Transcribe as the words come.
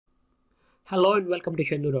Hello and welcome to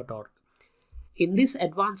Chandoo.org. In this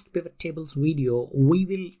advanced pivot tables video, we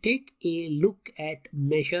will take a look at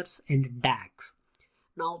measures and DAX.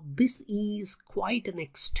 Now, this is quite an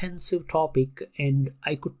extensive topic and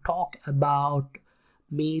I could talk about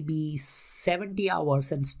maybe 70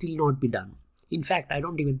 hours and still not be done. In fact, I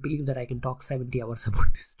don't even believe that I can talk 70 hours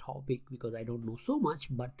about this topic because I don't know so much,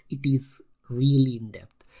 but it is really in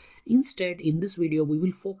depth. Instead, in this video, we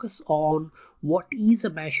will focus on what is a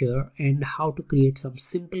measure and how to create some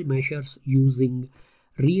simple measures using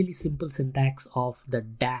really simple syntax of the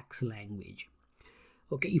DAX language.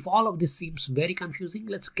 Okay, if all of this seems very confusing,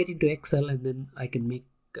 let's get into Excel and then I can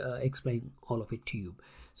explain all of it to you.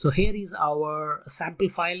 So here is our sample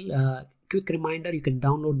file. Quick reminder, you can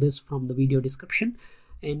download this from the video description.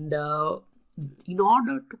 And in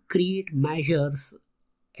order to create measures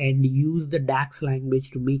and use the DAX language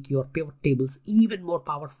to make your pivot tables even more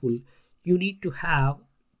powerful, you need to have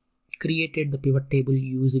created the pivot table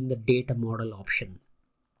using the data model option.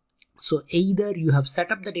 So either you have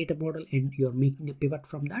set up the data model and you're making a pivot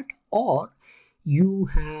from that, or you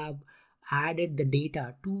have added the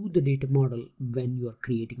data to the data model when you are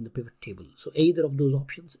creating the pivot table. So either of those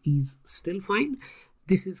options is still fine.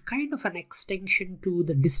 This is kind of an extension to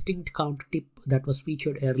the distinct count tip that was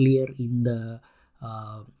featured earlier in the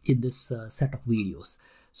this set of videos.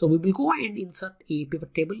 So we will go and insert a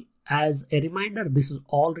pivot table. As a reminder, this is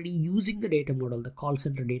already using the data model, the call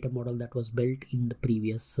center data model that was built in the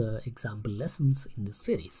previous example lessons in this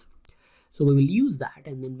series. So we will use that,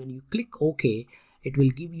 and then when you click OK, it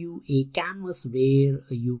will give you a canvas where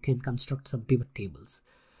you can construct some pivot tables.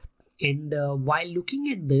 And while looking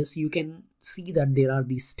at this, you can see that there are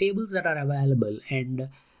these tables that are available, and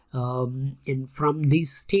from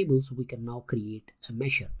these tables we can now create a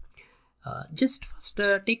measure. Just first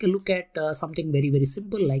take a look at something very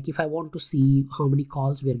simple. Like if I want to see how many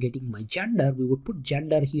calls we are getting by gender, we would put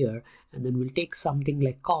gender here, and then we'll take something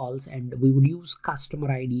like calls, and we would use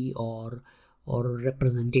customer ID or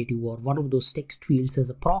representative or one of those text fields as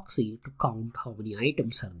a proxy to count how many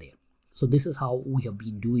items are there. So this is how we have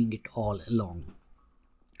been doing it all along.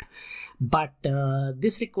 But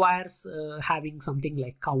this requires having something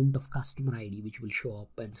like count of customer ID, which will show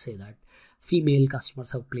up and say that female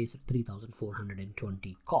customers have placed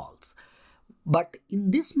 3,420 calls. But in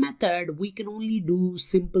this method, we can only do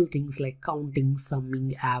simple things like counting,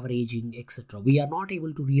 summing, averaging, etc. We are not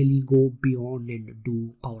able to really go beyond and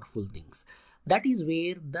do powerful things. That is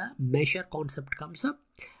where the measure concept comes up.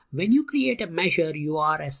 When you create a measure, you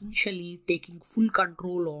are essentially taking full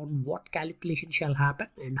control on what calculation shall happen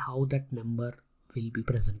and how that number will be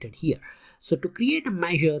presented here. So to create a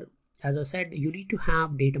measure, as I said, you need to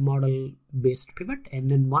have data model based pivot, and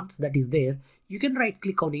then once that is there, you can right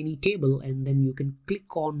click on any table and then you can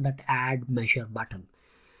click on that add measure button.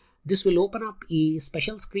 This will open up a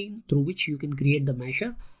special screen through which you can create the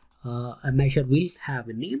measure. A measure will have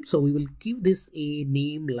a name, so we will give this a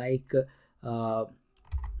name like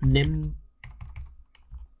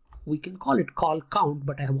we can call it call count,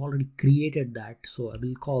 but I have already created that, so I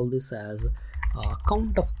will call this as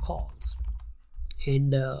count of calls.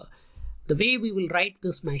 And the way we will write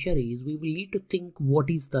this measure is we will need to think what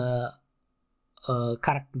is the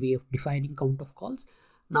correct way of defining count of calls.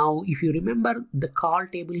 Now, if you remember, the call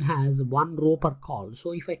table has one row per call.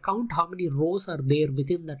 So if I count how many rows are there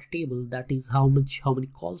within that table, that is how many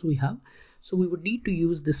calls we have. So we would need to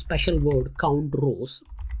use this special word count rows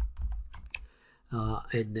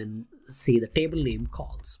and then say the table name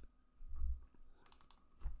calls.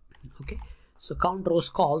 Okay, so count rows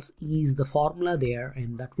calls is the formula there,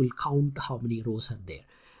 and that will count how many rows are there.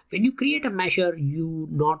 When you create a measure, you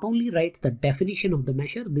not only write the definition of the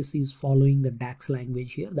measure. This is following the DAX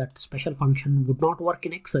language here. That special function would not work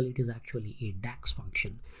in Excel. It is actually a DAX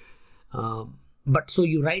function. But so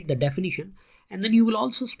you write the definition, and then you will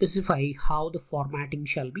also specify how the formatting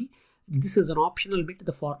shall be. This is an optional bit,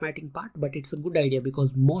 the formatting part, but it's a good idea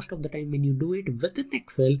because most of the time when you do it within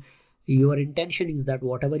Excel, your intention is that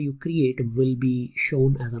whatever you create will be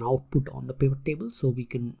shown as an output on the pivot table. So we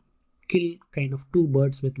can kill kind of two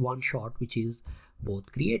birds with one shot, which is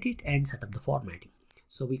both create it and set up the formatting.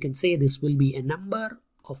 So we can say this will be a number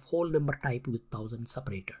of whole number type with 1000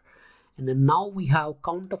 separator. And then now we have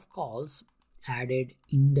count of calls added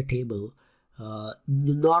in the table.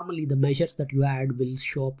 Normally the measures that you add will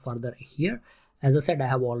show up further here. As I said, I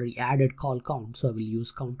have already added call count, so I will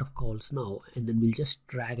use count of calls now, and then we'll just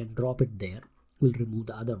drag and drop it there. We'll remove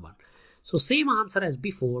the other one. So same answer as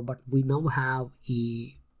before, but we now have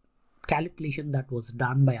a calculation that was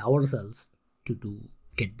done by ourselves to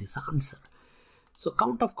get this answer. So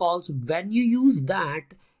count of calls, when you use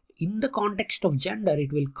that, in the context of gender,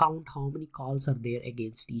 it will count how many calls are there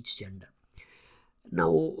against each gender.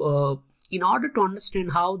 Now, in order to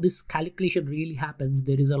understand how this calculation really happens,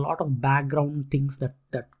 there is a lot of background things that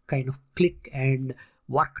kind of click and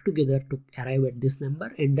work together to arrive at this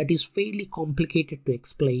number, and that is fairly complicated to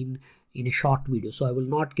explain in a short video. So I will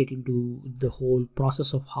not get into the whole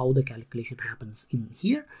process of how the calculation happens in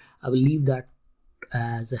here. I will leave that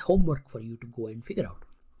as a homework for you to go and figure out.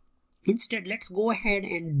 Instead, let's go ahead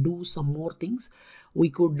and do some more things. We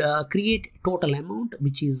could create total amount,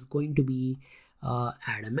 which is going to be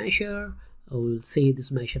add a measure. We'll say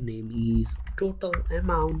this measure name is total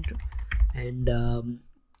amount, and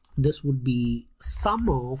this would be sum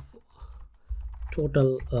of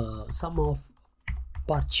total sum of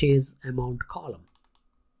purchase amount column.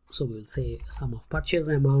 So we'll say sum of purchase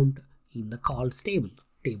amount in the calls table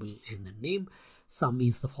and the name. Sum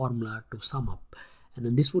is the formula to sum up, and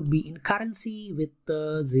then this would be in currency with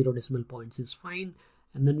 0 decimal points is fine.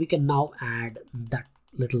 And then we can now add that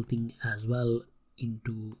little thing as well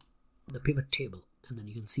into the pivot table, and then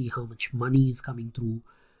you can see how much money is coming through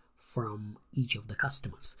from each of the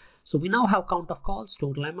customers. So we now have count of calls,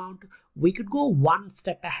 total amount. We could go one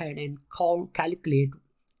step ahead and calculate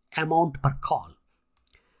amount per call.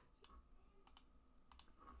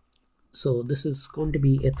 So this is going to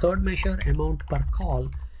be a third measure, amount per call,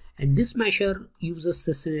 and this measure uses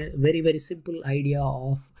this very simple idea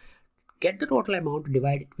of get the total amount,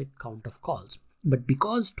 divide it with count of calls. But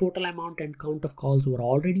because total amount and count of calls were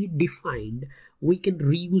already defined, we can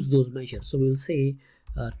reuse those measures. So we'll say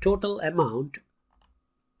total amount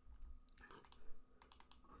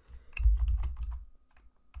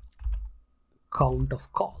count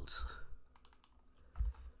of calls.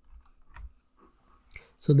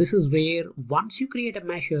 So this is where once you create a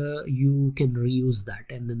measure, you can reuse that,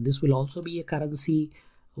 and then this will also be a currency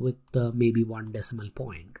with maybe 1 decimal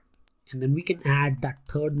point. And then we can add that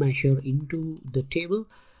third measure into the table,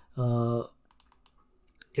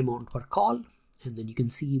 amount per call, and then you can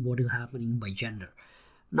see what is happening by gender.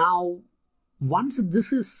 Now, once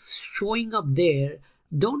this is showing up there,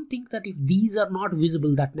 don't think that if these are not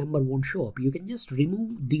visible, that number won't show up. You can just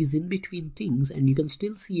remove these in between things and you can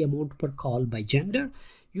still see amount per call by gender.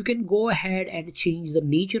 You can go ahead and change the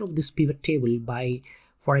nature of this pivot table by,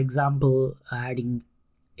 for example, adding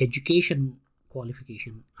education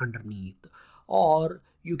qualification underneath, or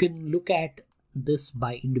you can look at this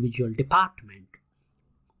by individual department.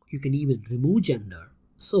 You can even remove gender.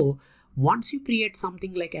 So once you create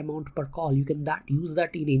something like amount per call, you can use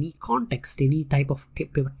that in any context, any type of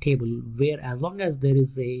pivot table, where as long as there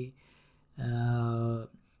is a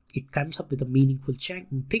it comes up with a meaningful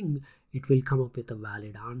thing, it will come up with a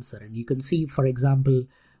valid answer. And you can see, for example,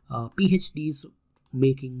 PhDs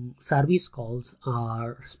making service calls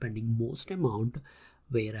are spending most amount,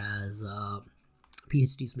 whereas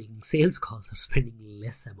PhDs making sales calls are spending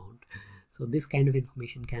less amount. So this kind of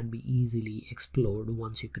information can be easily explored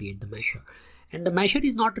once you create the measure. And the measure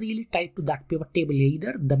is not really tied to that pivot table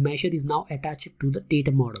either. The measure is now attached to the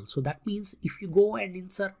data model. So that means if you go and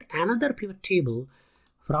insert another pivot table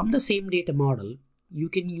from the same data model, you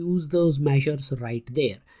can use those measures right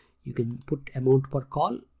there. You can put amount per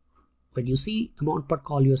call. When you see amount per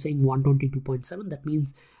call, you're saying 122.7. That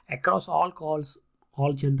means across all calls,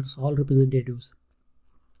 all genders, all representatives,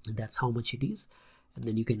 and that's how much it is. And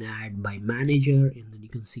then you can add by manager, and then you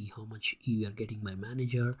can see how much you are getting by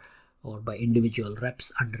manager or by individual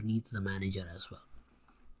reps underneath the manager as well.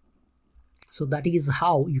 So that is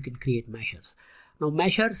how you can create measures. Now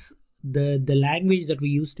measures, the language that we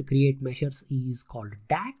use to create measures is called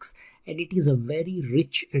DAX, and it is a very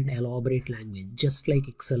rich and elaborate language, just like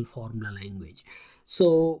Excel formula language.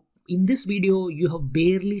 So in this video, you have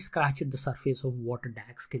barely scratched the surface of what a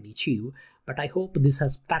DAX can achieve, but I hope this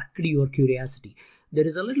has perked your curiosity. There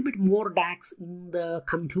is a little bit more DAX in the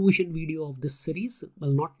conclusion video of this series.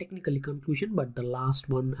 Well, not technically conclusion, but the last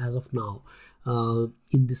one as of now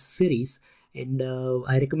in this series. And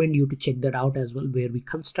I recommend you to check that out as well, where we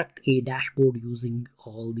construct a dashboard using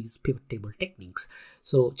all these pivot table techniques.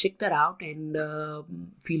 So check that out, and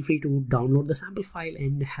feel free to download the sample file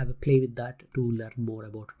and have a play with that to learn more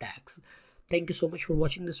about DAX. Thank you so much for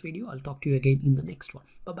watching this video. I'll talk to you again in the next one.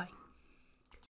 Bye-bye.